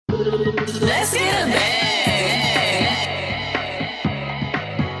Let's get a bag.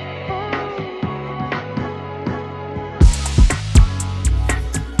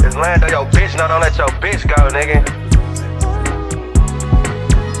 Just land on your bitch, no, don't let your bitch go, nigga.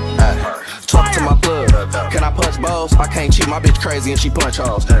 Talk to my plug. Can I punch balls? I can't cheat, my bitch crazy and she punch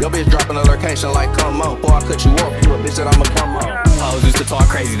hoes. Your bitch dropping a location like come on. Before I cut you off, you a bitch that I'ma come on. Hoes used to talk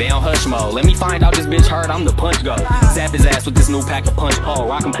crazy, they on hush mode. Let me find out this bitch heard I'm the punch go. Zap his ass with this new pack of punch pole.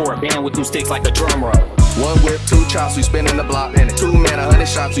 Rock and pour a band with them sticks like a drum roll. One whip, two chops, we spinning the block. And 2 men, 100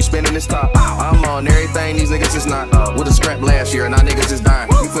 shots, we spinning this top. I'm on everything, these niggas is not. With a scrap last year, now niggas is dying.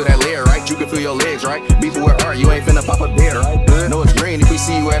 You feel that layer, right? You can feel your legs, right? Beefing with art, you ain't finna pop a beer, right? No, it's green if we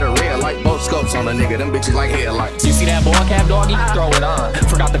see you at a red light. Both scopes on a nigga, them bitches like headlights. You see that ball cap, doggy? Throw it on.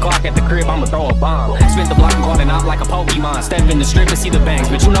 Forgot the clock at the crib, I'ma throw a bomb. Spent the block and caught it out like a Pokemon. Step in the strip and see the bangs,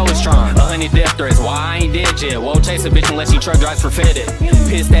 but you know it's strong. 100 death threats, why I ain't dead yet? Won't chase a bitch unless she truck drives for fitted.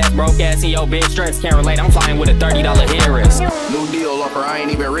 Pissed ass, broke ass, and your bitch stress. Can't relate, I'm flying with a $30 head risk. New deal offer, I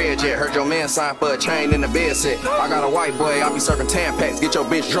ain't even read yet. Heard your man sign for a chain in the bed set. I got a white boy, I be serving Tampax. Get your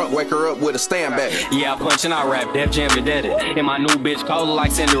bitch drunk, wake her up with a stand back. Yeah, I punch and I rap, Def Jam Vendetta. And my new bitch cola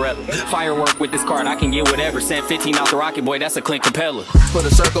like Cinderella. Firework with this card, I can get whatever. Send 15 out the rocket, boy, that's a Clint Capella. Put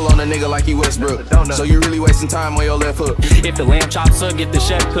a circle on a nigga like he Westbrook. So you really wasting time on your left hook. If the lamb chops up, get the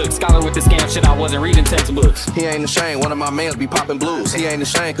chef cooked. Scholar with the scam shit, I wasn't reading textbooks. He ain't ashamed, one of my mans be popping blues. He ain't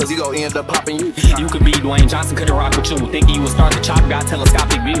ashamed cause he gon' end up popping you. You could be Dwayne Johnson, couldn't rock with you. Thinking you would start the chop, got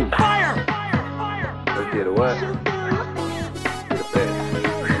telescopic view. Let's get a what? Get a bag.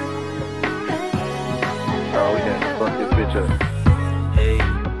 Oh, we done fucked this bitch up.